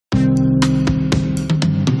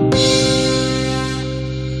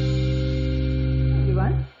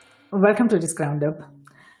Welcome to this Roundup.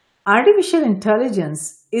 Artificial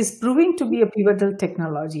intelligence is proving to be a pivotal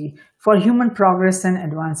technology for human progress and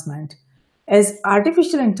advancement. As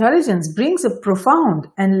artificial intelligence brings a profound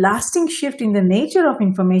and lasting shift in the nature of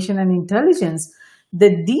information and intelligence, the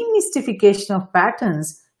demystification of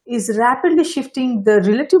patterns is rapidly shifting the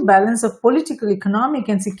relative balance of political, economic,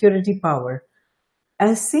 and security power.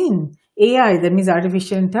 As seen, AI, that means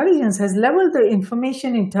artificial intelligence, has leveled the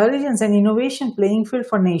information intelligence and innovation playing field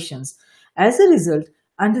for nations. As a result,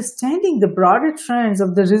 understanding the broader trends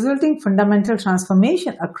of the resulting fundamental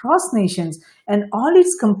transformation across nations and all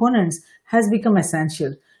its components has become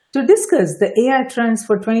essential. To discuss the AI trends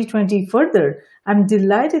for 2020 further, I'm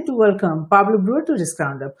delighted to welcome Pablo Brewer to this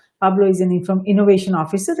roundup. Pablo is an innovation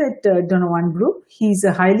officer at Donovan Group. He's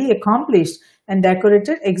a highly accomplished and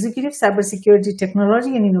decorated executive cybersecurity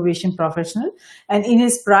technology and innovation professional. And in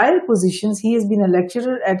his prior positions, he has been a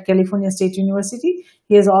lecturer at California State University.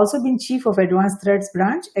 He has also been chief of Advanced Threats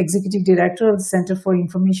Branch, executive director of the Center for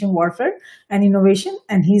Information Warfare and Innovation,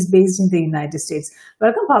 and he's based in the United States.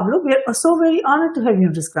 Welcome, Pablo. We are so very honored to have you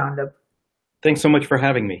in this roundup. Thanks so much for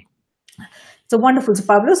having me. So wonderful. So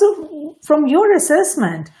Pablo, so from your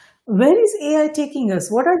assessment, where is AI taking us?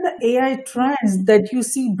 What are the AI trends that you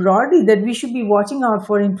see broadly that we should be watching out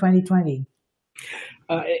for in 2020?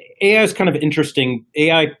 AI is kind of interesting.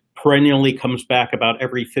 AI perennially comes back about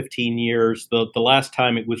every 15 years. The last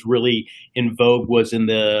time it was really in vogue was in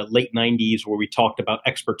the late 90s, where we talked about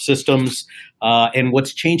expert systems. And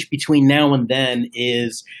what's changed between now and then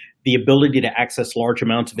is the ability to access large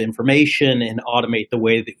amounts of information and automate the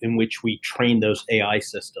way in which we train those AI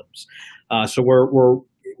systems. So we're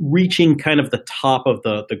reaching kind of the top of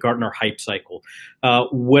the Gartner hype cycle.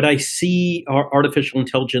 What I see artificial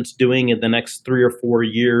intelligence doing in the next 3 or 4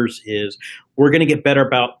 years is we're going to get better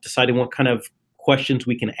about deciding what kind of questions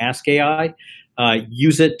we can ask AI,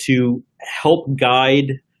 use it to help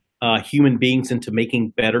guide human beings into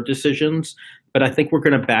making better decisions. But I think we're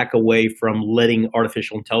going to back away from letting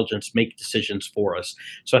artificial intelligence make decisions for us.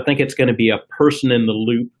 So I think it's going to be a person in the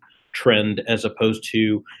loop trend as opposed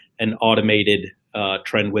to an automated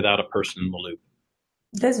trend without a person in the loop.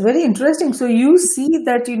 That's very interesting. So you see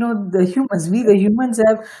that, we the humans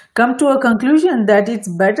have come to a conclusion that it's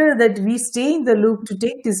better that we stay in the loop to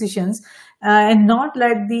take decisions and not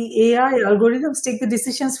let the AI algorithms take the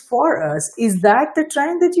decisions for us. Is that the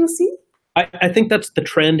trend that you see? I think that's the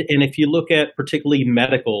trend. And if you look at particularly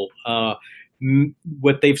medical,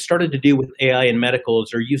 what they've started to do with AI in medical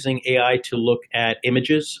is they're using AI to look at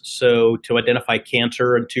images, so to identify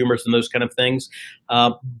cancer and tumors and those kind of things.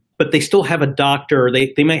 But they still have a doctor.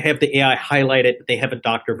 They might have the AI highlight it, but they have a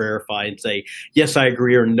doctor verify and say, yes, I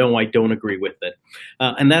agree, or no, I don't agree with it.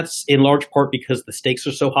 And that's in large part because the stakes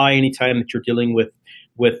are so high. Anytime that you're dealing with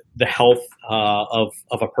the health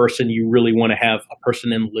of a person, you really want to have a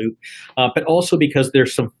person in the loop, but also because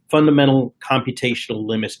there's some fundamental computational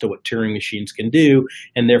limits to what Turing machines can do,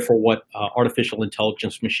 and therefore what artificial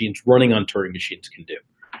intelligence machines running on Turing machines can do.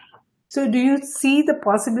 So do you see the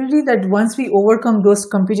possibility that once we overcome those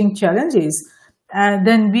computing challenges,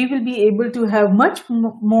 then we will be able to have much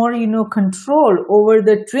more, control over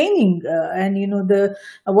the training and, the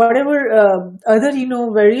whatever other,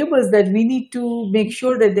 variables that we need to make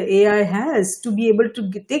sure that the AI has to be able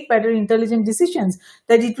to take better intelligent decisions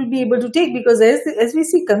that it will be able to take, because as we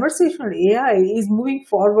see, conversational AI is moving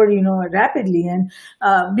forward, rapidly. And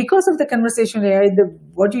because of the conversational AI,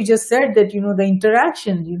 what you just said, that, the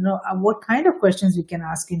interaction, what kind of questions we can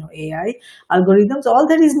ask, AI algorithms, all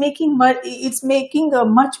that is making a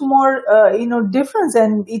much more difference,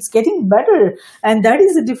 and it's getting better. And that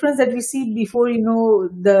is the difference that we see before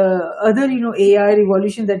the other AI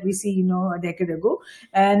revolution that we see a decade ago,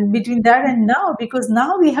 and between that and now, because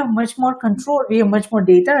now we have much more control, we have much more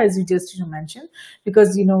data, as you just mentioned,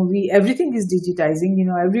 because everything is digitizing,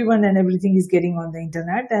 everyone and everything is getting on the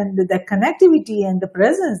internet, and the connectivity and the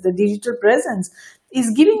presence, the digital presence, is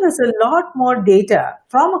giving us a lot more data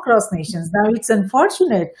from across nations. Now, it's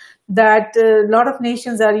unfortunate that a lot of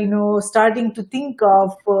nations are, starting to think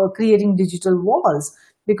of creating digital walls,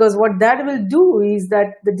 because what that will do is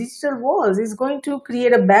that the digital walls is going to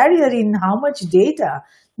create a barrier in how much data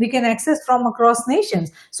we can access from across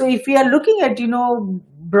nations. So if we are looking at,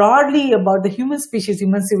 broadly about the human species,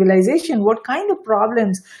 human civilization, what kind of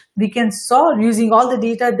problems we can solve using all the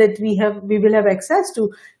data that we will have access to,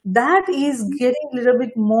 that is getting a little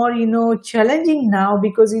bit more, challenging now,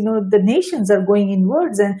 because, the nations are going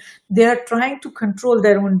inwards and they are trying to control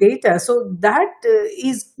their own data. So that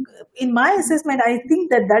is, in my assessment, I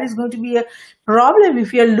think that is going to be a problem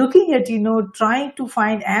if we are looking at, trying to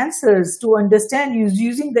find answers to understand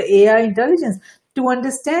using the AI intelligence. to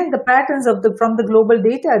understand the patterns of the from the global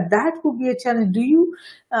data. That could be a challenge. Do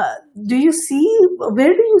you see,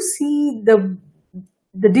 where do you see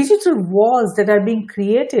the digital walls that are being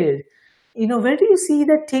created? Where do you see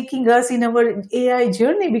that taking us in our AI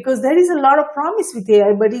journey? Because there is a lot of promise with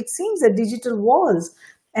AI, but it seems that digital walls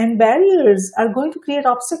and barriers are going to create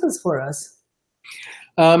obstacles for us.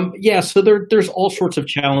 Yeah, so there's all sorts of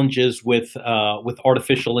challenges with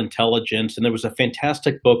artificial intelligence, and there was a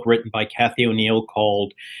fantastic book written by Cathy O'Neil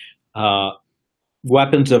called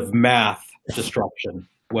 "Weapons of Math Destruction."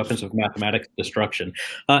 Weapons of mathematics destruction.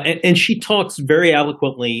 And she talks very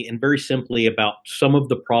eloquently and very simply about some of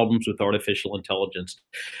the problems with artificial intelligence.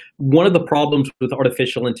 One of the problems with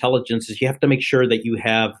artificial intelligence is you have to make sure that you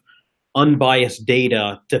have unbiased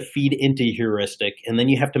data to feed into heuristic, and then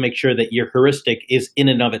you have to make sure that your heuristic is in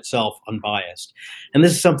and of itself unbiased. And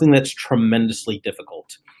this is something that's tremendously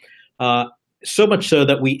difficult. So much so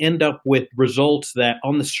that we end up with results that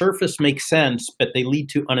on the surface make sense, but they lead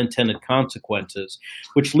to unintended consequences,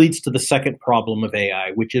 which leads to the second problem of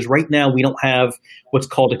AI, which is right now we don't have what's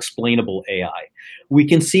called explainable AI. We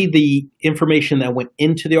can see the information that went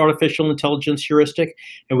into the artificial intelligence heuristic,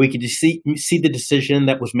 and we can see the decision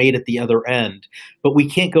that was made at the other end. But we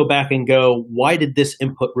can't go back and go, why did this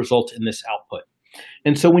input result in this output?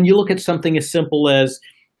 And so when you look at something as simple as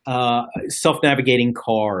self-navigating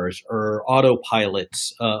cars or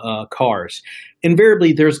autopilots cars,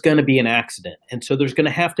 invariably there's going to be an accident. And so there's going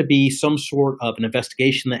to have to be some sort of an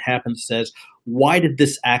investigation that happens that says, why did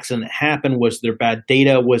this accident happen? Was there bad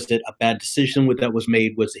data? Was it a bad decision that was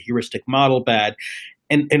made? Was the heuristic model bad?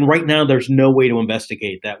 And right now there's no way to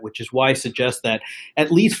investigate that, which is why I suggest that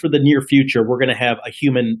at least for the near future, we're going to have a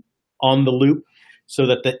human on the loop so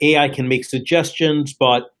that the AI can make suggestions,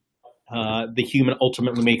 but the human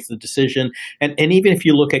ultimately makes the decision. And even if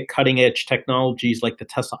you look at cutting edge technologies like the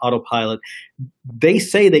Tesla autopilot, they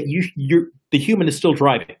say that the human is still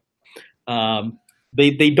driving.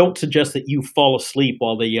 They don't suggest that you fall asleep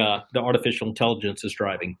while the artificial intelligence is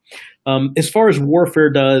driving. As far as warfare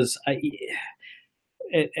does,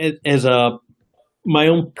 my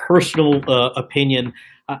own personal opinion,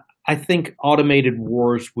 I think automated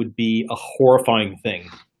wars would be a horrifying thing.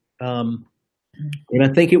 And I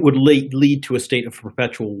think it would lead to a state of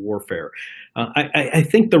perpetual warfare. I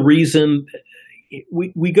think the reason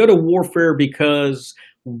we go to warfare because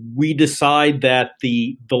we decide that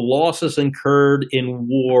the losses incurred in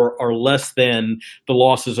war are less than the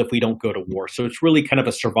losses if we don't go to war. So it's really kind of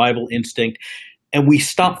a survival instinct. And we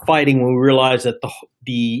stop fighting when we realize that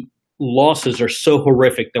the losses are so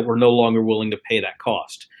horrific that we're no longer willing to pay that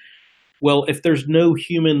cost. Well, if there's no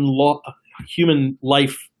human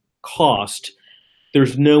life cost,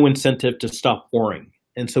 there's no incentive to stop warring.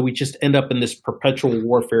 And so we just end up in this perpetual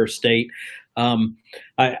warfare state.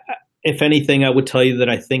 If anything, I would tell you that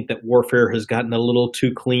I think that warfare has gotten a little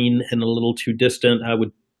too clean and a little too distant. I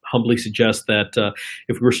would humbly suggest that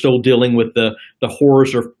if we're still dealing with the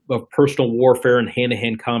horrors of personal warfare and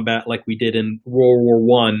hand-to-hand combat like we did in World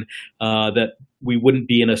War I, that we wouldn't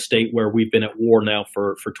be in a state where we've been at war now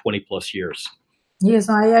for 20 plus years. Yes,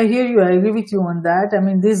 I hear you. I agree with you on that. I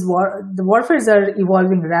mean, the warfares are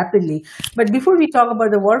evolving rapidly. But before we talk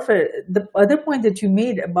about the warfare, the other point that you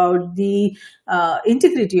made about the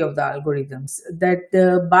integrity of the algorithms, that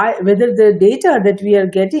whether the data that we are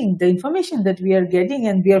getting, the information that we are getting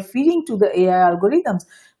and we are feeding to the AI algorithms,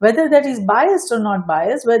 whether that is biased or not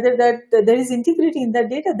biased, whether that there is integrity in that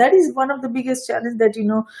data, that is one of the biggest challenges that,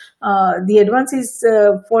 the advances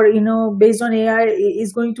based on AI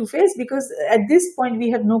is going to face, because at this point we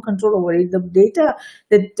have no control over it. The data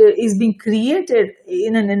that is being created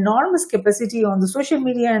in an enormous capacity on the social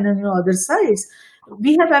media and on other sites,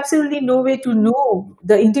 we have absolutely no way to know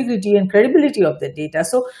the integrity and credibility of the data.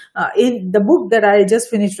 So in the book that I just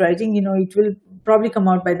finished writing, it will probably come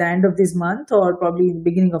out by the end of this month or probably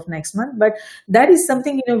beginning of next month. But that is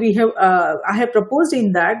something, I have proposed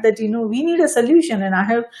in that we need a solution, and I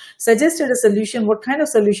have suggested a solution, what kind of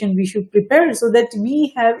solution we should prepare so that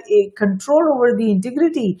we have a control over the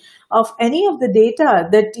integrity of any of the data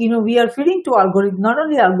that, we are feeding to algorithms, not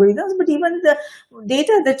only algorithms, but even the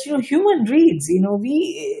data that, human reads.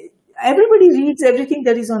 Everybody reads everything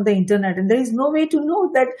that is on the internet, and there is no way to know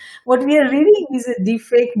that what we are reading is a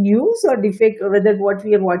deepfake news or deepfake, whether what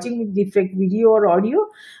we are watching is deepfake video or audio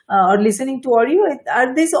or listening to audio.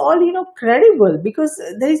 Are these all, credible? Because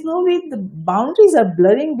there is no way, the boundaries are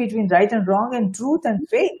blurring between right and wrong and truth and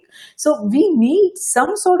fake. So we need some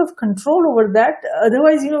sort of control over that.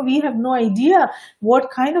 Otherwise, we have no idea what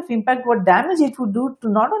kind of impact, what damage it would do to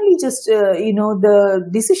not only just, the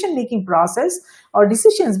decision-making process or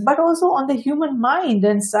decisions, but also also on the human mind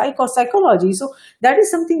and psychology. So that is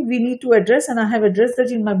something we need to address, and I have addressed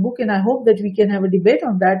that in my book, and I hope that we can have a debate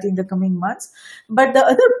on that in the coming months. But the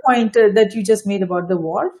other point that you just made about the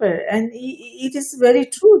warfare, and it is very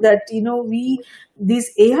true that,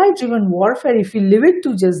 this AI driven warfare, if we live it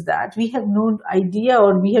to just that, we have no idea,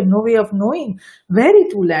 or we have no way of knowing where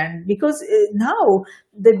it will land, because now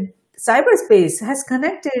the cyberspace has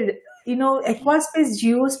connected, aquaspace,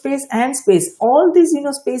 geospace, and space. All these,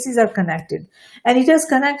 spaces are connected, and it has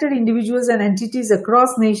connected individuals and entities across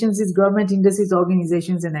nations, its government, industries,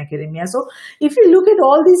 organizations, and academia. So if you look at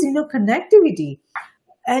all these, connectivity,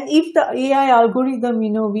 and if the AI algorithm,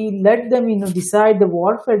 we let them, decide the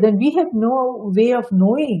warfare, then we have no way of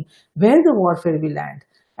knowing where the warfare will land.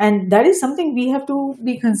 And that is something we have to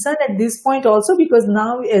be concerned at this point also, because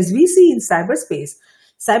now, as we see in cyberspace,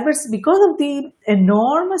 because of the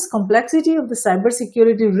enormous complexity of the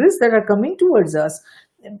cybersecurity risks that are coming towards us,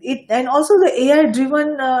 and also the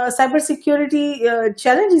AI-driven cybersecurity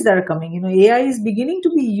challenges that are coming. AI is beginning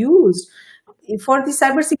to be used for the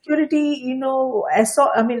cybersecurity,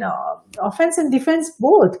 offense and defense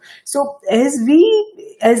both. So as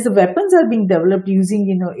the weapons are being developed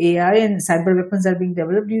using, AI, and cyber weapons are being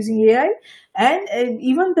developed using AI, and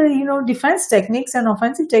even the, defense techniques and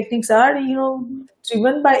offensive techniques are,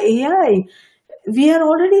 driven by AI. We are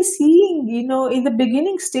already seeing, in the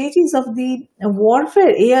beginning stages of the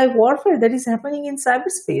warfare, AI warfare that is happening in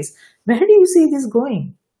cyberspace. Where do you see this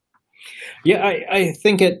going? Yeah, I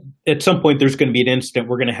think at some point there's going to be an instant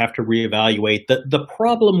we're going to have to reevaluate. The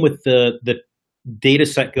problem with the data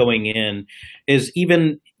set going in is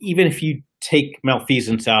even if you take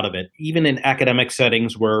malfeasance out of it, even in academic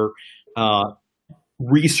settings where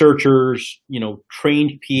researchers,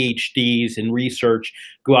 trained PhDs in research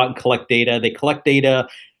go out and collect data, they collect data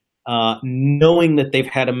knowing that they've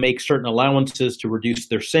had to make certain allowances to reduce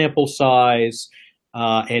their sample size,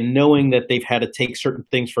 and knowing that they've had to take certain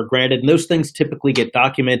things for granted. And those things typically get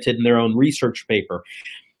documented in their own research paper.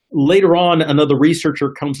 Later on, another researcher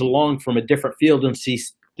comes along from a different field and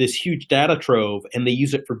sees this huge data trove, and they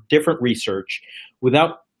use it for different research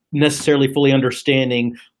without necessarily fully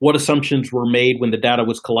understanding what assumptions were made when the data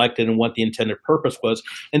was collected and what the intended purpose was.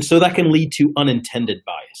 And so that can lead to unintended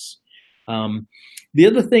bias. The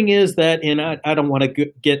other thing is that, and I don't want to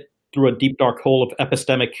get through a deep dark hole of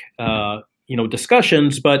epistemic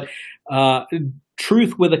discussions, but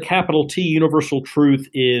truth with a capital T, universal truth,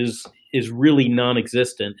 is really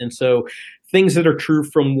non-existent. And so things that are true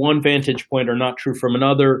from one vantage point are not true from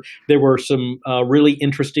another. There were some really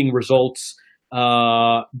interesting results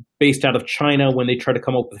based out of China when they try to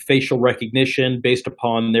come up with facial recognition based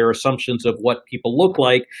upon their assumptions of what people look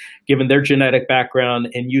like, given their genetic background,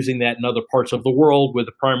 and using that in other parts of the world where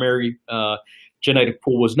the primary genetic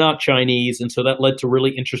pool was not Chinese. And so that led to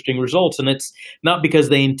really interesting results. And it's not because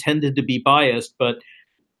they intended to be biased, but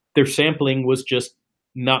their sampling was just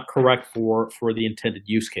not correct for the intended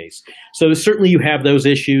use case. So certainly you have those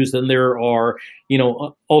issues, and there are,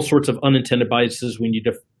 all sorts of unintended biases when you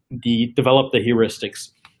develop the heuristics.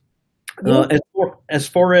 As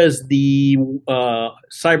far as the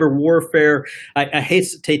cyber warfare, I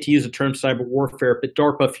hesitate to use the term cyber warfare, but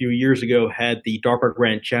DARPA a few years ago had the DARPA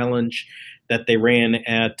Grand Challenge that they ran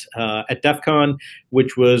at DEF CON,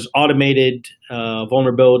 which was automated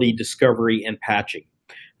vulnerability discovery and patching.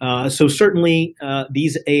 So certainly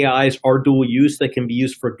these AIs are dual use. They can be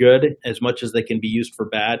used for good as much as they can be used for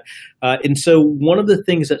bad. And so one of the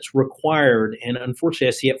things that's required, and unfortunately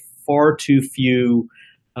I see it far too few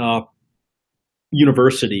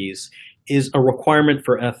universities, is a requirement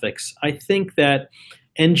for ethics. I think that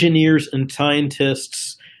engineers and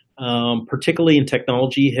scientists, particularly in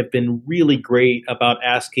technology, have been really great about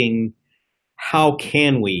asking, how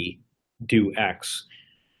can we do X?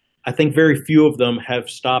 I think very few of them have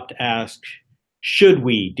stopped to ask, should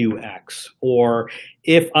we do X? Or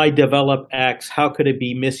if I develop X, how could it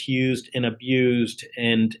be misused and abused?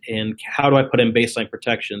 And how do I put in baseline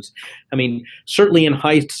protections? I mean, certainly in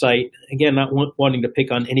hindsight, again, not wanting to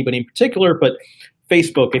pick on anybody in particular, but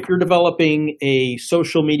Facebook, if you're developing a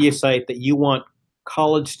social media site that you want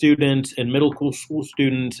college students and middle school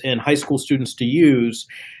students and high school students to use,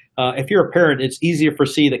 if you're a parent, it's easier to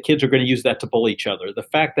foresee that kids are going to use that to bully each other. The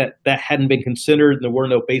fact that that hadn't been considered and there were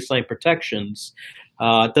no baseline protections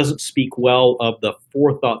doesn't speak well of the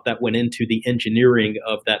forethought that went into the engineering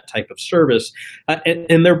of that type of service.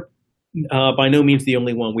 And they're by no means the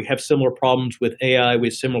only one. We have similar problems with AI. We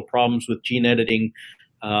have similar problems with gene editing,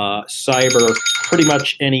 cyber, pretty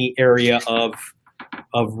much any area of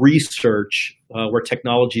research where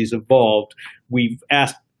technology has evolved. We've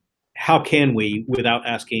asked, how can we, without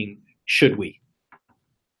asking, should we?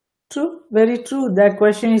 True, very true. That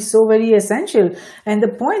question is so very essential. And the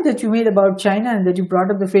point that you made about China and that you brought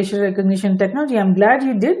up the facial recognition technology, I'm glad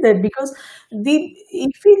you did that because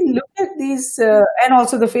if we look at these and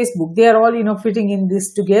also the Facebook, they are all fitting in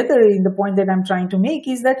this together. In the point that I'm trying to make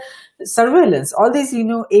is that surveillance, all these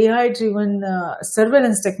AI driven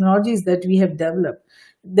surveillance technologies that we have developed.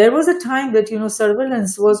 There was a time that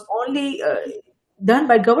surveillance was only done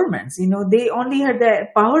by governments. They only had the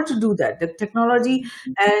power to do that. The technology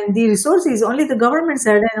and the resources only the governments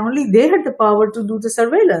had, and only they had the power to do the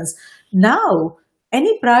surveillance. Now,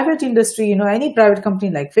 any private industry, any private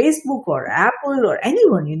company like Facebook or Apple or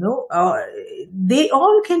anyone, they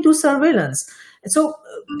all can do surveillance. So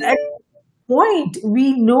at point,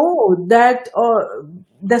 we know that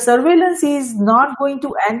the surveillance is not going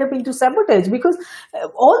to end up into sabotage because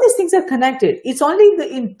all these things are connected. It's only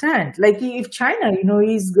the intent. Like if China,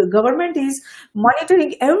 is government is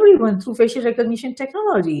monitoring everyone through facial recognition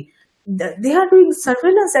technology. They are doing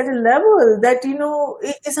surveillance at a level that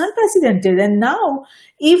it is unprecedented. And now,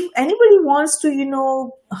 if anybody wants to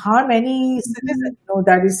harm any citizen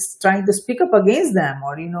that is trying to speak up against them,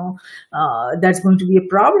 or that's going to be a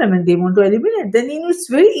problem and they want to eliminate, then it's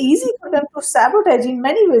very easy for them to sabotage in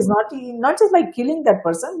many ways, not just by killing that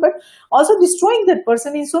person, but also destroying that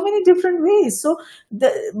person in so many different ways. So the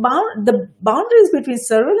boundaries between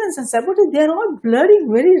surveillance and sabotage, they are all blurring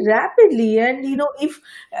very rapidly. And if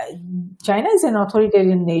China is an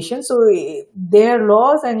authoritarian nation, so their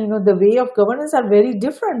laws and the way of governance are very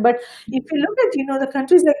different. But if you look at the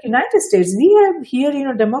countries like United States, we have here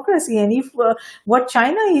democracy, and if what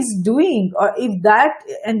China is doing, or if that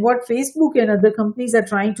and what Facebook and other companies are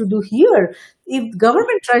trying to do here, if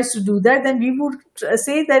government tries to do that, then we would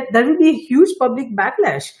say that there will be a huge public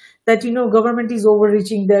backlash. That government is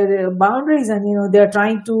overreaching their boundaries, and they are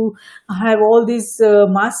trying to have all this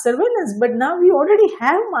mass surveillance. But now we already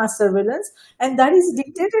have mass surveillance, and that is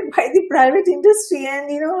dictated by the private industry,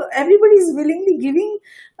 and everybody is willingly giving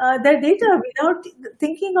their data without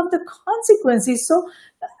thinking of the consequences. So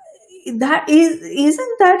that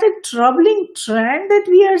isn't that a troubling trend that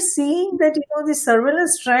we are seeing, that the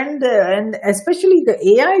surveillance trend, and especially the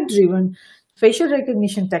AI driven facial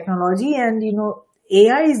recognition technology, and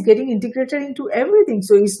AI is getting integrated into everything.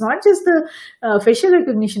 So it's not just the facial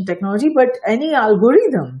recognition technology, but any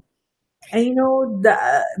algorithm, and the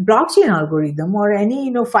blockchain algorithm, or any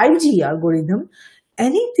 5G algorithm,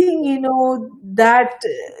 anything that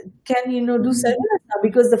can do surveillance now,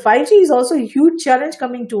 because the 5G is also a huge challenge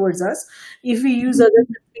coming towards us. If we use other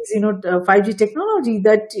countries 5G technology,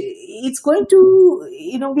 that it's going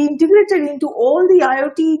to be integrated into all the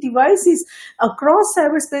IoT devices across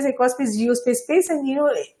cyberspace, across geospace space, and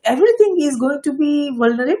everything is going to be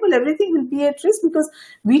vulnerable, everything will be at risk, because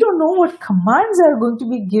we don't know what commands are going to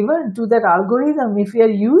be given to that algorithm if we are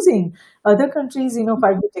using other countries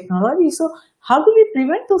 5G technology. So how do we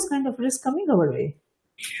prevent those kind of risks coming our way?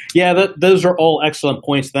 Yeah, those are all excellent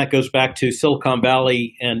points. That goes back to Silicon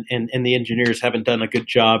Valley, and the engineers haven't done a good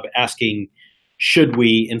job asking, should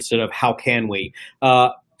we, instead of how can we?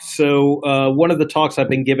 So one of the talks I've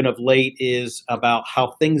been given of late is about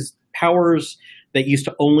how powers that used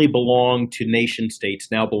to only belong to nation states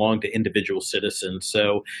now belong to individual citizens.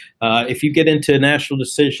 So if you get into national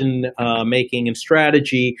decision making and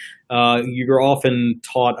strategy, you're often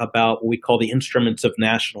taught about what we call the instruments of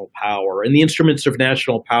national power. And the instruments of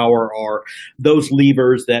national power are those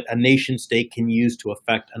levers that a nation state can use to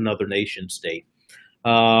affect another nation state.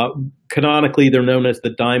 Canonically, they're known as the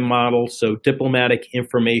DIME model, so diplomatic,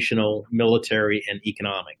 informational, military, and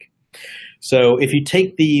economic. So if you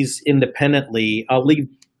take these independently, I'll leave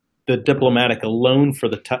the diplomatic alone for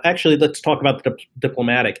the actually, let's talk about the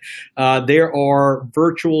diplomatic. There are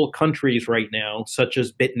virtual countries right now, such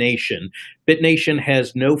as BitNation. BitNation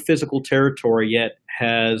has no physical territory yet,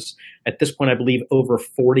 has, at this point, I believe, over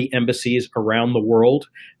 40 embassies around the world,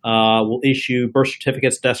 will issue birth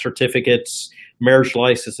certificates, death certificates, marriage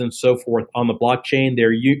license, and so forth on the blockchain.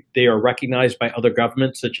 They are recognized by other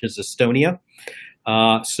governments, such as Estonia.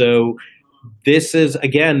 So this is,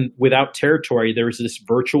 again, without territory. There's this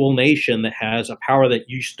virtual nation that has a power that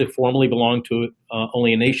used to formerly belong to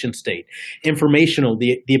only a nation state. Informational,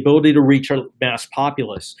 the ability to reach a mass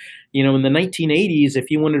populace. In the 1980s, if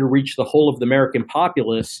you wanted to reach the whole of the American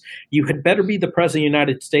populace, you had better be the president of the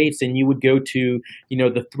United States, and you would go to,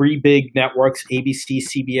 the three big networks, ABC,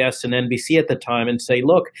 CBS, and NBC at the time, and say,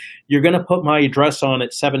 look, you're going to put my address on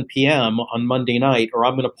at 7 p.m. on Monday night, or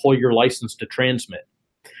I'm going to pull your license to transmit.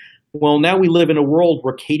 Well, now we live in a world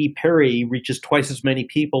where Katy Perry reaches twice as many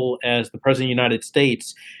people as the President of the United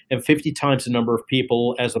States and 50 times the number of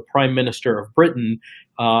people as the Prime Minister of Britain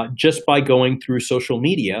just by going through social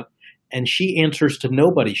media. and she answers to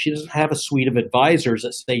nobody. She doesn't have a suite of advisors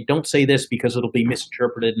that say, don't say this because it'll be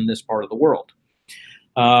misinterpreted in this part of the world.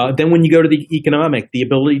 Then when you go to the economic, the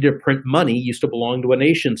ability to print money used to belong to a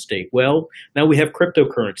nation state. Well, now we have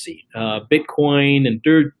cryptocurrency, Bitcoin and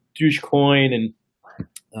Dogecoin and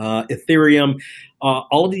Ethereum.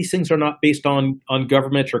 All of these things are not based on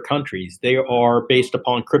governments or countries. They are based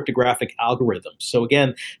upon cryptographic algorithms. So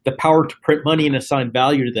again, the power to print money and assign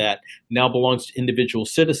value to that now belongs to individual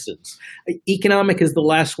citizens. Economic is the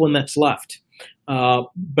last one that's left.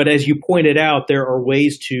 But as you pointed out, there are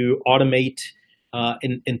ways to automate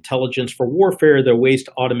intelligence for warfare. There are ways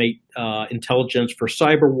to automate intelligence for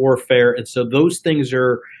cyber warfare. And so those things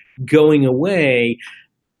are going away.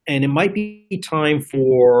 And it might be time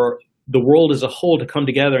for the world as a whole to come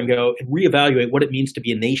together and go and reevaluate what it means to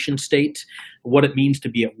be a nation state, what it means to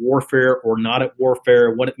be at warfare or not at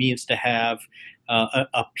warfare, what it means to have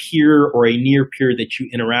a peer or a near peer that you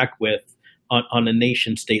interact with on a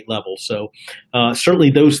nation state level. So certainly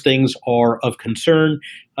those things are of concern.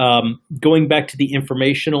 Going back to the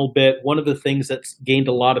informational bit, one of the things that's gained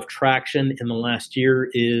a lot of traction in the last year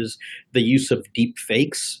is the use of deep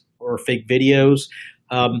fakes or fake videos.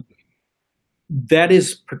 That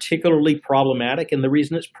is particularly problematic. And the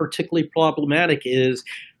reason it's particularly problematic is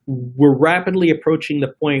we're rapidly approaching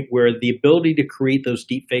the point where the ability to create those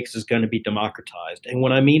deep fakes is going to be democratized. And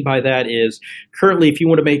what I mean by that is currently, if you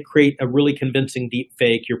want to create a really convincing deep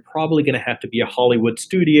fake, you're probably going to have to be a Hollywood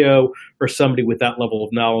studio or somebody with that level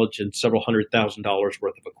of knowledge and several $100,000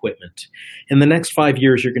 worth of equipment. In the next 5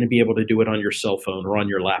 years, you're going to be able to do it on your cell phone or on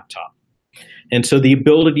your laptop. And so the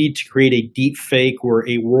ability to create a deep fake where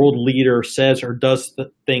a world leader says or does the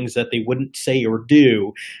things that they wouldn't say or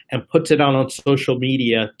do and puts it on social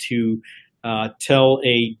media to tell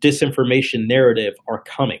a disinformation narrative are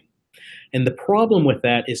coming. And the problem with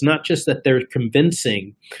that is not just that they're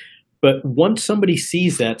convincing, but once somebody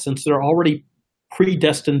sees that, since they're already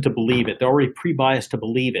predestined to believe it, they're already pre-biased to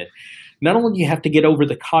believe it, not only do you have to get over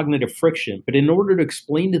the cognitive friction, but in order to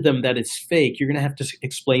explain to them that it's fake, you're going to have to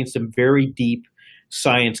explain some very deep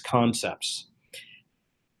science concepts.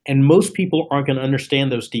 And most people aren't going to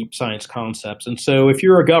understand those deep science concepts. And so if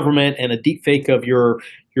you're a government and a deep fake of your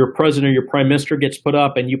president or your prime minister gets put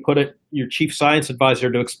up and you put your chief science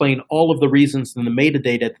advisor to explain all of the reasons in the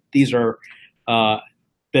metadata that these are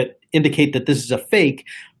that indicate that this is a fake,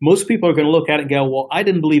 most people are going to look at it and go, well, I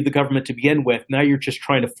didn't believe the government to begin with. Now you're just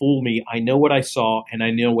trying to fool me. I know what I saw and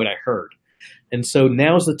I know what I heard. And so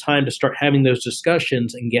now's the time to start having those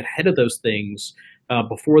discussions and get ahead of those things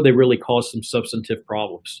before they really cause some substantive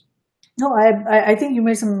problems. No, I think you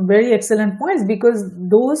made some very excellent points because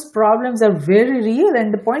those problems are very real.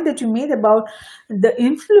 And the point that you made about the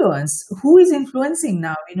influence, who is influencing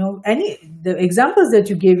now, the examples that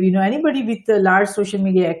you gave, anybody with a large social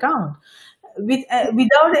media account,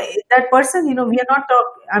 without that person,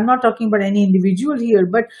 I'm not talking about any individual here,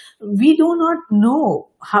 but we do not know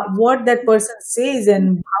what that person says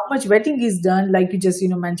and how much vetting is done, like you just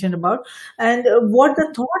mentioned about, and what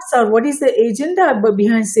the thoughts are, what is the agenda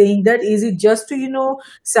behind saying that. Is it just to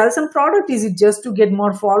sell some product? Is it just to get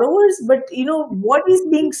more followers? But what is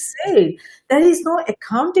being said, there is no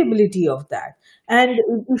accountability of that. And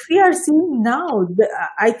if we are seeing now,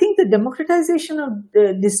 I think the democratization of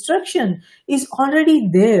the destruction is already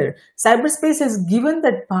there. Cyberspace has given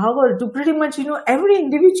that power to pretty much, every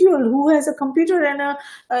individual who has a computer and a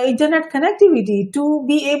internet connectivity to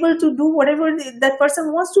be able to do whatever that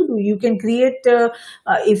person wants to do. You can create,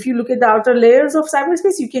 if you look at the outer layers of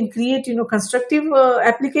cyberspace, you can create, constructive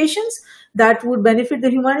applications that would benefit the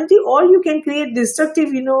humanity, or you can create destructive,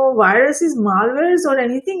 viruses, malwares, or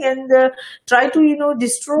anything, and try to,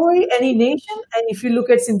 destroy any nation. And if you look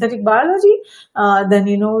at synthetic biology, then,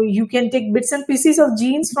 you can take bits and pieces of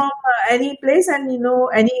genes from any place and,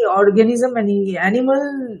 any organism, any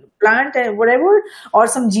animal, plant, and whatever, or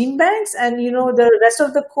some gene banks, and, the rest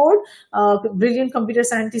of the code, brilliant computer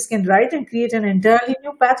scientists can write and create an entirely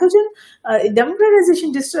new pathogen.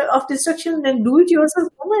 Democratization of destruction and do-it-yourself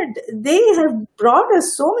movement, they have brought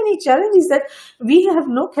us so many challenges that we have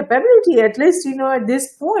no capability, at least, at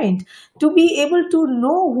this point, to be able to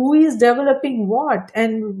know who is developing what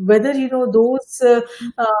and whether, those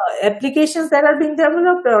applications that are being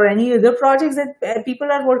developed or any other projects that people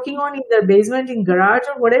are working on in their basement, in garage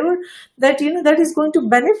or whatever, that, that is going to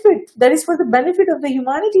benefit, that is for the benefit of the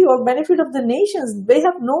humanity or benefit of the nations. They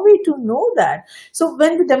have no way to know that. So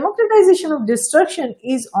when the democratization of destruction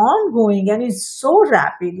is ongoing and is so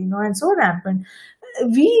rapid, and so rampant,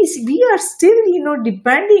 we are still,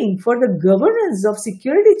 depending for the governance of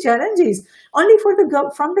security challenges only from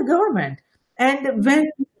the government. And when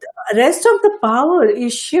rest of the power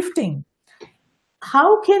is shifting.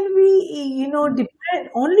 How can we, depend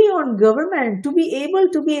only on government to be able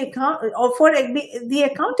to be or for the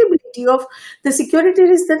accountability of the security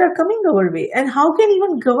risks that are coming our way? And how can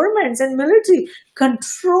even governments and military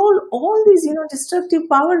control all these, destructive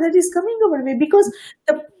power that is coming our way? Because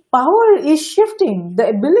the power is shifting, the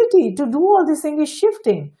ability to do all these things is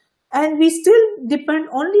shifting. And we still depend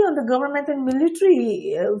only on the government and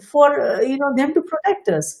military for, them to protect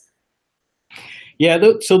us. Yeah,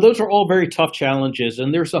 so those are all very tough challenges,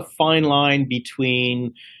 and there's a fine line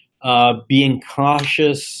between being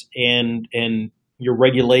cautious and your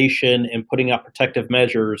regulation and putting out protective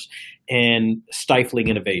measures and stifling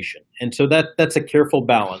innovation. And so that's a careful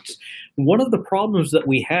balance. One of the problems that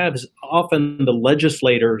we have is often the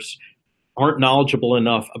legislators aren't knowledgeable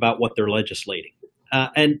enough about what they're legislating.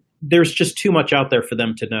 And there's just too much out there for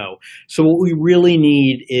them to know. So what we really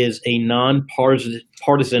need is a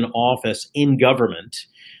nonpartisan office in government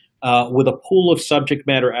with a pool of subject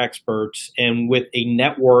matter experts and with a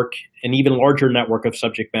network, an even larger network of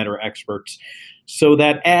subject matter experts, so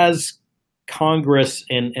that as Congress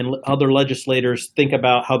and other legislators think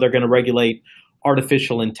about how they're going to regulate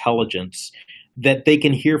artificial intelligence, that they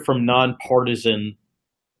can hear from nonpartisan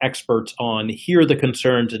experts on here are the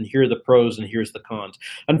concerns and here are the pros and here's the cons.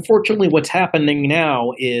 Unfortunately, what's happening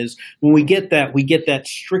now is when we get that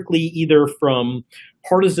strictly either from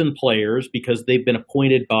partisan players because they've been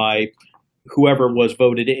appointed by whoever was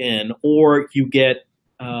voted in, or you get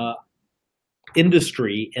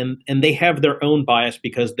industry and they have their own bias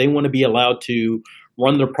because they want to be allowed to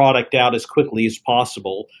run their product out as quickly as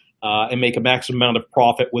possible and make a maximum amount of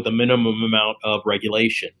profit with a minimum amount of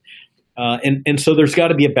regulation. And so there's got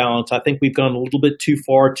to be a balance. I think we've gone a little bit too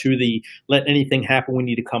far to the let anything happen, we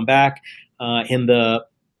need to come back. In the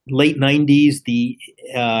late 90s, the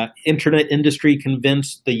internet industry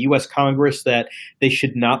convinced the U.S. Congress that they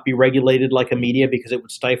should not be regulated like a media because it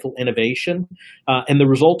would stifle innovation. And the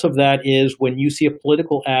result of that is when you see a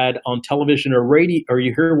political ad on television or radio, or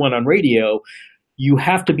you hear one on radio, you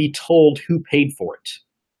have to be told who paid for it.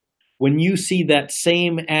 When you see that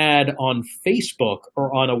same ad on Facebook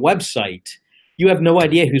or on a website, you have no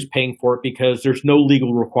idea who's paying for it because there's no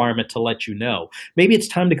legal requirement to let you know. Maybe it's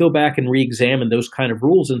time to go back and re-examine those kind of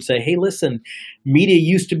rules and say, hey, listen, media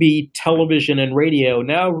used to be television and radio.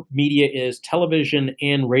 Now media is television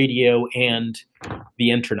and radio and the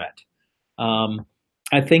internet.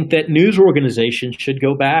 I think that news organizations should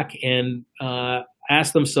go back and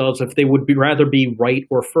ask themselves if they would rather be right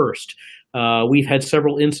or first. We've had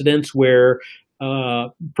several incidents where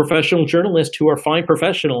professional journalists who are fine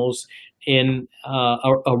professionals in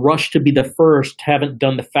a rush to be the first haven't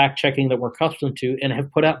done the fact checking that we're accustomed to and have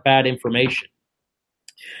put out bad information.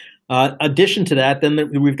 Addition to that, then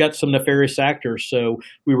we've got some nefarious actors. So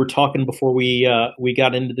we were talking before we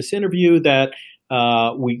got into this interview that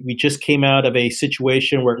we just came out of a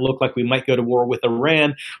situation where it looked like we might go to war with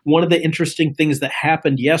Iran. One of the interesting things that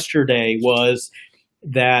happened yesterday was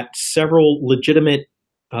that several legitimate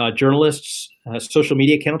journalists' social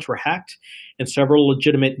media accounts were hacked, and several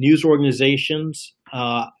legitimate news organizations'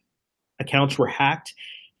 accounts were hacked,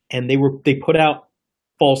 and they put out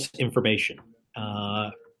false information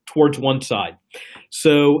towards one side.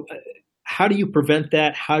 So how do you prevent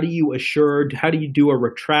that? How do you do a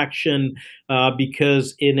retraction?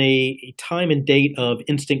 Because in a time and date of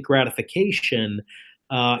instant gratification,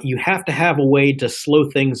 you have to have a way to slow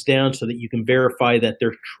things down so that you can verify that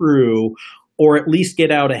they're true, or at least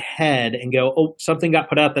get out ahead and go, oh, something got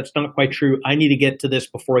put out that's not quite true. I need to get to this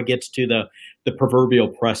before it gets to the proverbial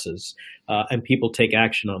presses, and people take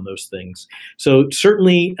action on those things. So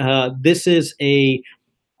certainly this isn't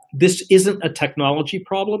a technology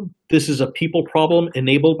problem. This is a people problem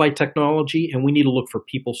enabled by technology, and we need to look for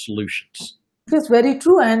people solutions. It's very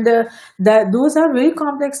true, and that those are very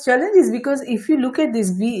complex challenges because if you look at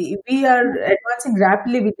this, we are advancing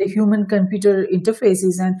rapidly with the human-computer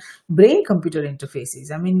interfaces and brain-computer interfaces.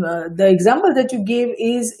 I mean, the example that you gave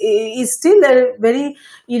is still a very,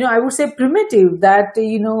 I would say primitive. That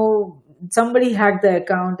somebody hacked the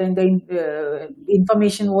account and the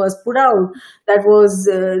information was put out that was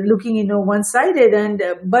looking one-sided, and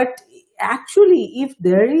but actually, if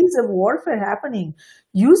there is a warfare happening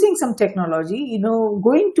using some technology,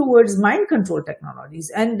 going towards mind control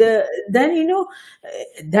technologies, and then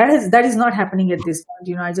that is not happening at this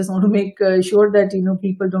point. I just want to make sure that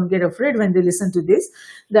people don't get afraid when they listen to this.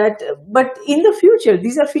 But in the future,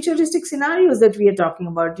 these are futuristic scenarios that we are talking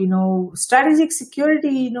about. Strategic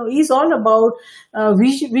security, is all about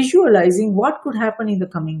visualizing what could happen in the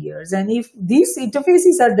coming years, and if these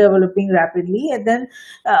interfaces are developing rapidly, and then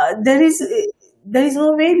there is there is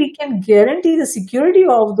no way we can guarantee the security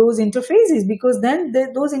of those interfaces, because then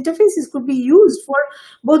those interfaces could be used for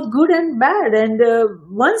both good and bad. And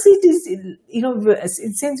once it is,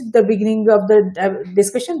 since the beginning of the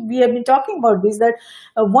discussion, we have been talking about this, that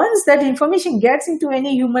once that information gets into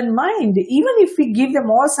any human mind, even if we give them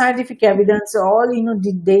all scientific evidence, all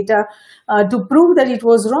the data to prove that it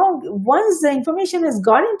was wrong, once the information has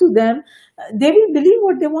got into them, they will believe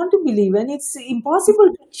what they want to believe, and it's impossible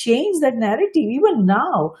to change that narrative. Even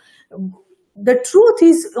now, the truth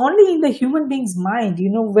is only in the human being's mind,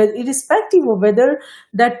 irrespective of whether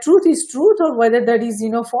that truth is truth or whether that is,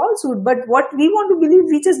 falsehood. But what we want to believe,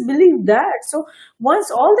 we just believe that. So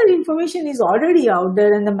once all that information is already out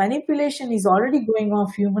there and the manipulation is already going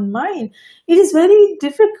off human mind, it is very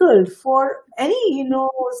difficult for any,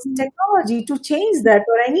 technology to change that,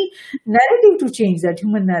 or any narrative to change that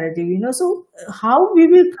human narrative. So how we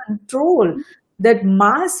will control that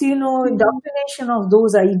mass, indoctrination of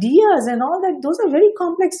those ideas and all that, those are very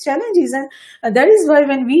complex challenges. And that is why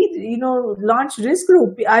when we, launched Risk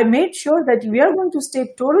Group, I made sure that we are going to stay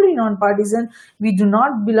totally non-partisan. We do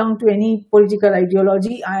not belong to any political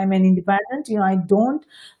ideology. I am an independent. I don't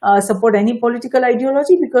support any political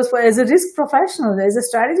ideology, because as a risk professional, as a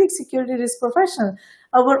strategic security risk professional,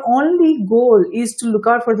 our only goal is to look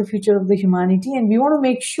out for the future of the humanity, and we want to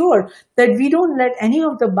make sure that we don't let any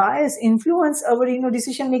of the bias influence our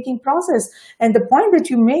decision-making process. And the point that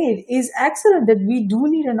you made is excellent, that we do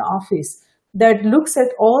need an office that looks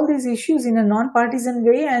at all these issues in a non-partisan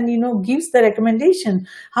way and gives the recommendation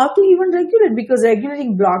how to even regulate, because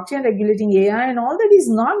regulating blockchain, regulating AI and all that is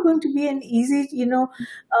not going to be an easy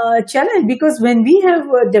challenge, because when we have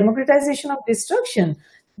democratization of destruction,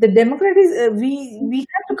 the democrat is we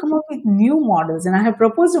have to come up with new models. And I have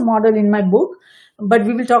proposed a model in my book, but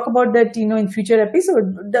we will talk about that in future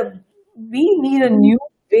episode. We need a new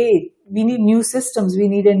way, we need new systems, we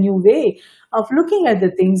need a new way of looking at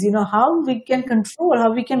the things, how we can control,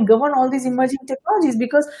 how we can govern all these emerging technologies,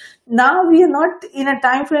 because now we are not in a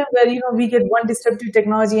time frame where we get one disruptive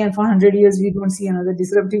technology and for 100 years we don't see another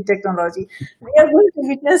disruptive technology. We are going to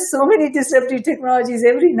witness so many disruptive technologies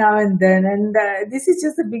every now and then, and this is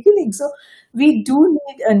just the beginning. So we do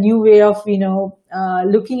need a new way of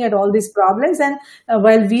looking at all these problems. And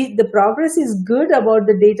while the progress is good about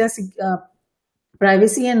the data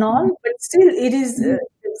privacy and all, but still it is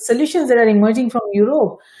solutions that are emerging from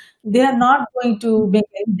Europe, they are not going to make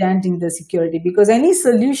any dent in the security, because any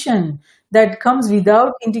solution that comes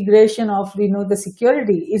without integration of the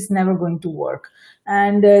security is never going to work.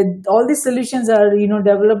 And all these solutions are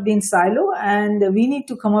developed in silo, and we need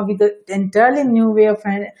to come up with an entirely new way of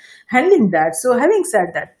handling that. So having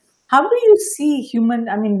said that, how do you see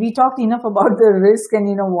we talked enough about the risk and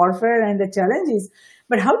warfare and the challenges,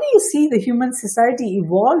 but how do you see the human society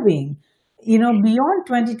evolving beyond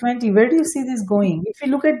 2020? Where do you see this going? If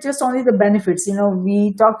you look at just only the benefits,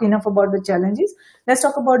 we talked enough about the challenges. Let's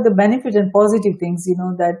talk about the benefit and positive things,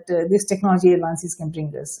 that this technology advances can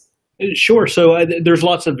bring us. Sure. So there's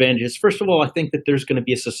lots of advantages. First of all, I think that there's going to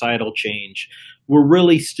be a societal change. We're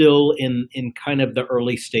really still in kind of the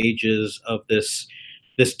early stages of this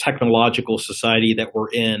technological society that we're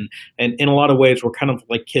in. And in a lot of ways, we're kind of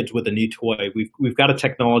like kids with a new toy. We've got a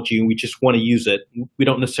technology and we just want to use it. We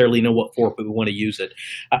don't necessarily know what for, but we want to use it.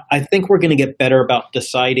 I think we're going to get better about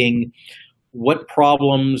deciding what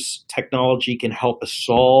problems technology can help us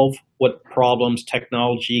solve, what problems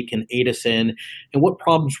technology can aid us in, and what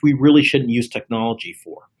problems we really shouldn't use technology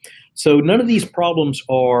for. So none of these problems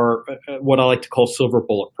are what I like to call silver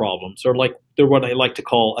bullet problems, or they're what I like to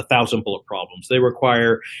call 1,000 bullet problems. They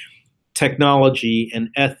require technology and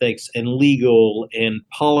ethics and legal and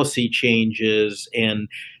policy changes and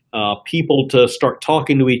people to start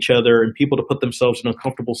talking to each other and people to put themselves in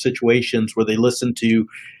uncomfortable situations where they listen to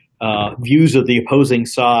views of the opposing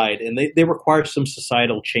side, and they require some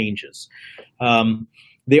societal changes.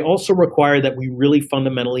 They also require that we really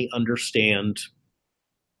fundamentally understand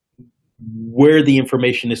where the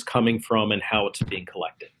information is coming from and how it's being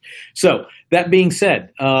collected. So that being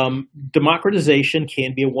said, democratization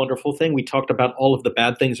can be a wonderful thing. We talked about all of the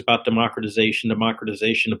bad things about democratization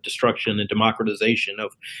of destruction, and democratization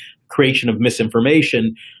of creation of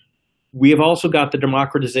misinformation. We have also got the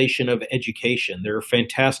democratization of education. There are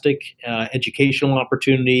fantastic educational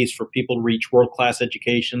opportunities for people to reach world-class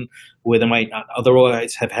education where they might not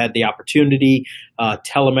otherwise have had the opportunity.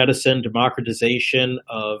 Telemedicine, democratization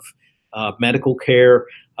of medical care,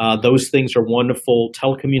 those things are wonderful.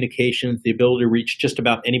 Telecommunications, the ability to reach just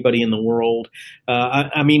about anybody in the world.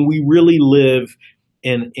 We really live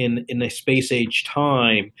in a space age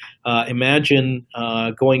time. Imagine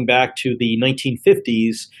going back to the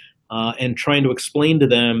 1950s. and trying to explain to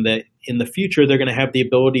them that in the future they're going to have the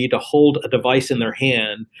ability to hold a device in their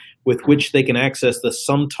hand with which they can access the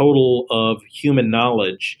sum total of human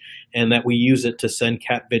knowledge, and that we use it to send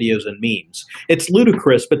cat videos and memes. It's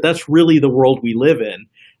ludicrous, but that's really the world we live in,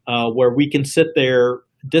 where we can sit there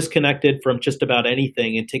disconnected from just about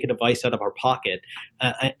anything and take a device out of our pocket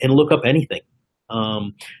and look up anything.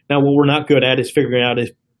 Now, what we're not good at is figuring out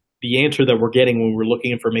if the answer that we're getting when we're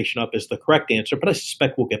looking information up is the correct answer, but I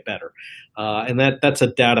suspect we'll get better. And that's a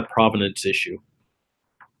data provenance issue.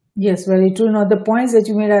 Yes, very true. Now, the points that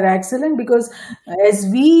you made are excellent, because as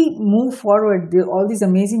we move forward, all these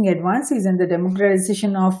amazing advances and the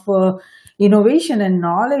democratization of innovation and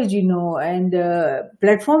knowledge, and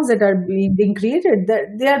platforms that are being created,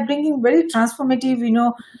 that they are bringing very transformative,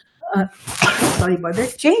 sorry about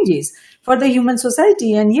that, changes for the human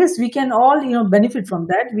society. And yes, we can all, benefit from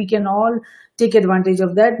that. We can all take advantage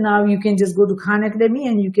of that. Now you can just go to Khan Academy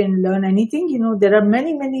and you can learn anything. There are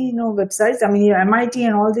many, websites. I mean, MIT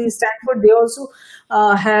and all these, Stanford, they also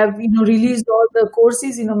have, released all the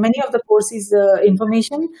courses, many of the courses,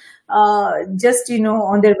 information, just,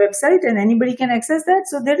 on their website, and anybody can access that.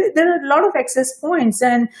 So there are a lot of access points,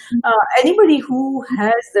 and anybody who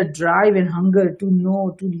has the drive and hunger to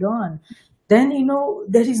know, to learn, then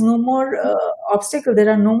there is no more obstacle. There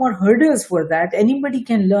are no more hurdles for that. Anybody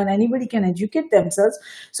can learn. Anybody can educate themselves.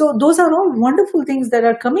 So those are all wonderful things that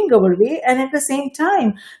are coming our way. And at the same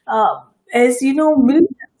time, as millions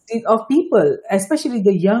of people, especially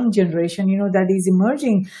the young generation, that is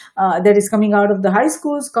emerging, that is coming out of the high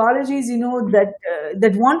schools, colleges,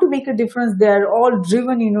 that want to make a difference. They are all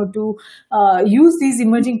driven, to use these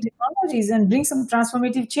emerging technologies and bring some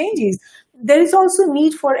transformative changes. There is also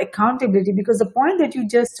need for accountability, because the point that you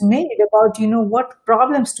just made about, what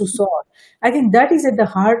problems to solve, I think that is at the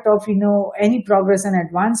heart of, any progress and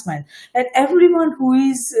advancement. And everyone who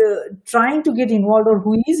is trying to get involved, or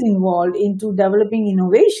who is involved into developing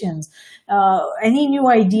innovations, any new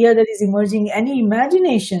idea that is emerging, any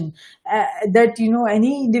imagination that,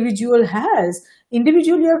 any individual has,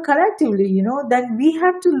 individually or collectively, that we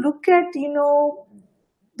have to look at,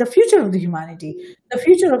 the future of the humanity, the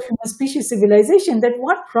future of human species civilization, that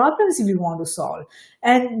what problems we want to solve,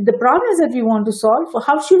 and the problems that we want to solve,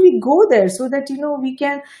 how should we go there, so that, we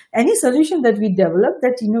can, any solution that we develop,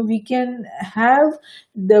 that, we can have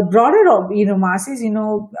the broader of, masses,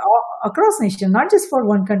 across nation, not just for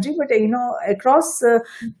one country, but, across the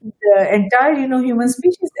entire, human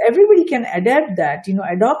species. Everybody can adapt that,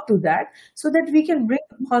 adopt to that, so that we can bring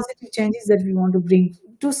the positive changes that we want to bring.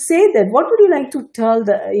 To say that, what would you like to tell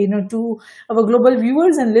to our global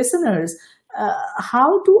viewers and listeners,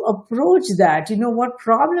 how to approach that, what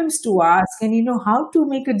problems to ask, and, how to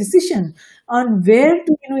make a decision on where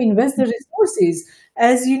to, invest the resources,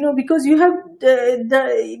 as because you have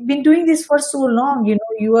been doing this for so long.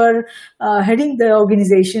 You are heading the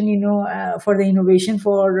organization, for the innovation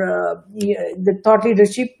for the thought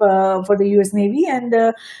leadership for the U.S. Navy and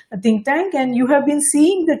think tank, and you have been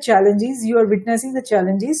seeing the challenges, you are witnessing the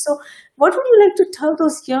challenges. So what would you like to tell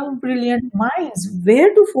those young, brilliant minds, where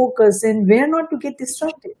to focus and where not to get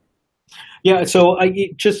distracted? Yeah, so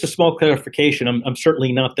just a small clarification. I'm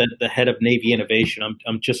certainly not the head of Navy Innovation.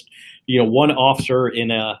 I'm just one officer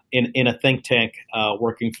in a think tank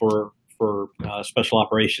working for Special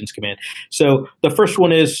Operations Command. So the first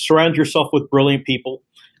one is surround yourself with brilliant people.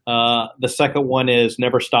 The second one is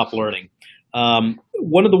never stop learning.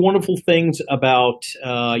 One of the wonderful things about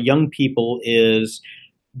young people is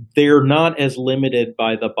they're not as limited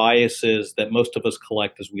by the biases that most of us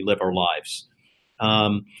collect as we live our lives.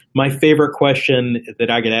 My favorite question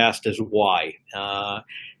that I get asked is why.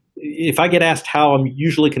 If I get asked how, I'm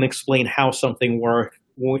usually can explain how something works.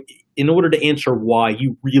 In order to answer why,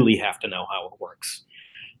 you really have to know how it works,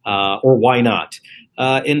 or why not.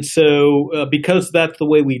 And so because that's the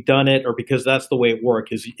way we've done it, or because that's the way it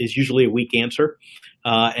works, is usually a weak answer.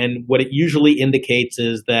 And what it usually indicates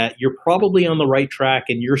is that you're probably on the right track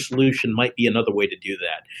and your solution might be another way to do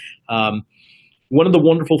that. One of the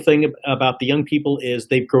wonderful things about the young people is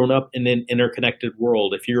they've grown up in an interconnected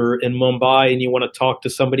world. If you're in Mumbai and you want to talk to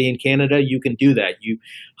somebody in Canada, you can do that. You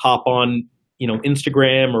hop on,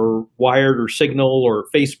 Instagram or Wired or Signal or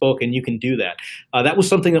Facebook, and you can do that. That was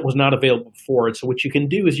something that was not available before. And so what you can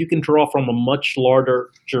do is you can draw from a much larger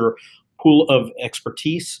pool of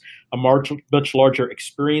expertise, a much larger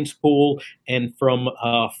experience pool, and from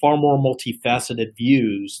far more multifaceted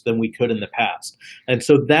views than we could in the past. And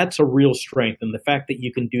so that's a real strength. And the fact that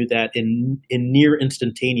you can do that in near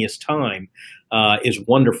instantaneous time is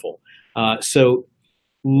wonderful. So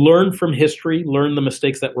learn from history, learn the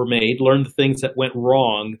mistakes that were made, learn the things that went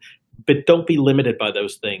wrong, but don't be limited by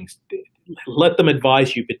those things. Let them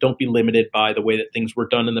advise you, but don't be limited by the way that things were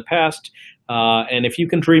done in the past. And if you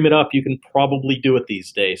can dream it up, you can probably do it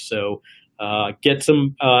these days. So get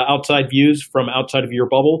some outside views from outside of your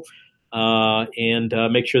bubble, and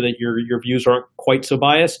make sure that your views aren't quite so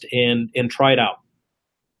biased, and try it out.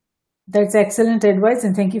 That's excellent advice,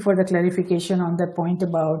 and thank you for the clarification on that point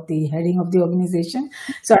about the heading of the organization.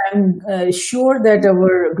 So I'm sure that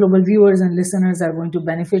our global viewers and listeners are going to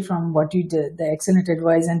benefit from what you did, the excellent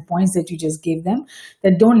advice and points that you just gave them.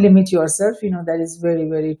 That don't limit yourself, that is very,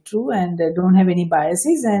 very true, and don't have any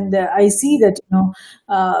biases. And I see that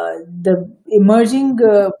the emerging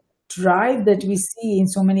drive that we see in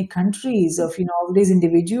so many countries of all these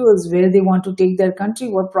individuals where they want to take their country,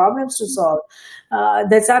 what problems to solve.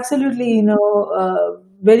 That's absolutely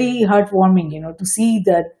very heartwarming to see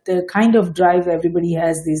that kind of drive everybody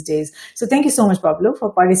has these days. So thank you so much, Pablo,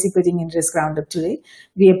 for participating in Risk Roundup today.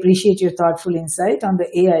 We appreciate your thoughtful insight on the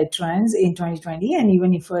AI trends in 2020, and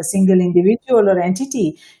even if a single individual or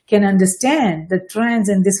entity can understand the trends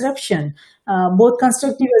and disruption, both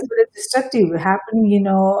constructive as well as destructive, happening,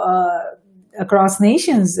 across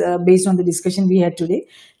nations, based on the discussion we had today.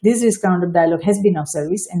 This Risk Roundup dialogue has been of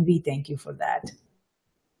service, and we thank you for that.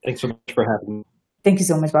 Thanks so much for having me. Thank you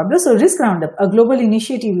so much, Pablo. So Risk Roundup, a global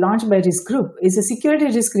initiative launched by Risk Group, is a security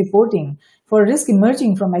risk reporting for risk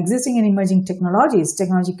emerging from existing and emerging technologies,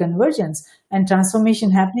 technology convergence, and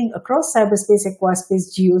transformation happening across cyberspace,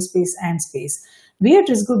 aquaspace, geospace, and space. We at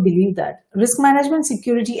Risk Group believe that risk management,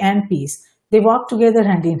 security, and peace, they walk together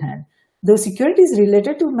hand in hand. Though security is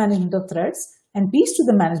related to management of threats and peace to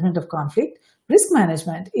the management of conflict, risk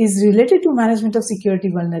management is related to management of security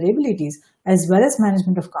vulnerabilities as well as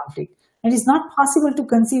management of conflict. And it's not possible to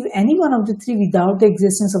conceive any one of the three without the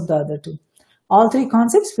existence of the other two. All three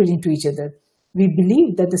concepts feed into each other. We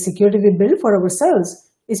believe that the security we build for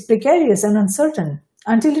ourselves is precarious and uncertain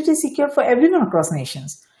until it is secure for everyone across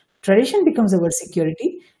nations. Tradition becomes our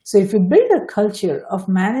security. So if we build a culture of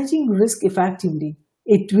managing risk effectively,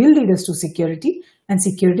 it will lead us to security, and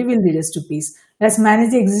security will lead us to peace. Let's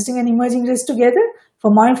manage the existing and emerging risks together. For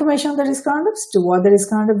more information on the Risk Roundups, to watch the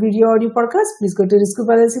Risk Roundup video audio podcast, please go to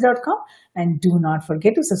riskgroupllc.com, and do not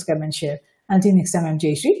forget to subscribe and share. Until next time, I'm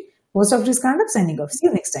Jayashree, host of Risk Roundup, signing off. See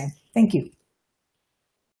you next time. Thank you.